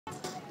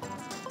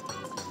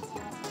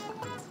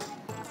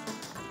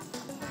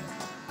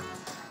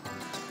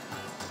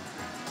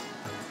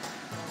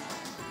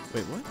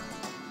Wait, what?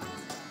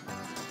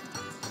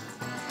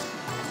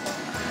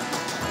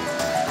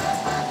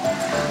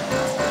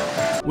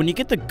 When you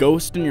get the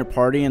ghost in your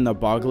party in the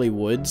Boggly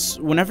Woods,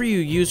 whenever you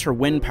use her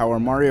wind power,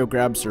 Mario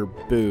grabs her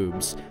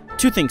boobs.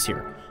 Two things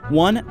here.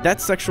 One,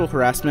 that's sexual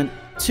harassment.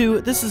 Two,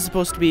 this is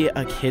supposed to be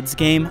a kid's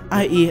game,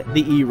 i.e.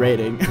 the E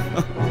rating.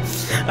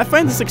 I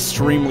find this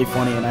extremely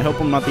funny, and I hope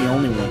I'm not the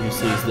only one who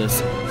sees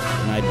this,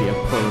 and I'd be a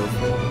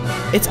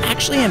perv. It's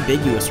actually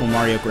ambiguous when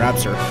Mario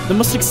grabs her. The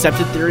most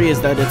accepted theory is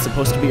that it's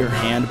supposed to be her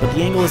hand, but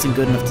the angle isn't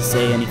good enough to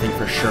say anything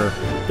for sure.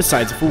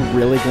 Besides, if we're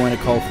really going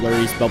to call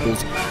Flurry's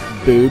bubbles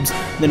boobs,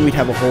 then we'd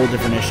have a whole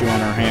different issue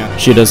on our hand.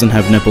 She doesn't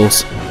have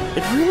nipples.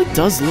 It really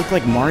does look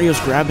like Mario's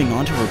grabbing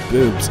onto her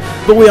boobs,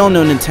 but we all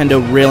know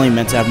Nintendo really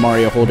meant to have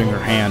Mario holding her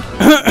hand.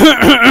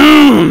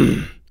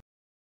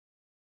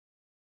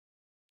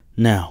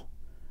 Now,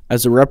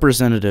 as a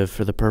representative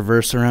for the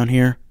perverse around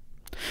here,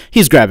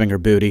 he's grabbing her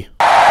booty.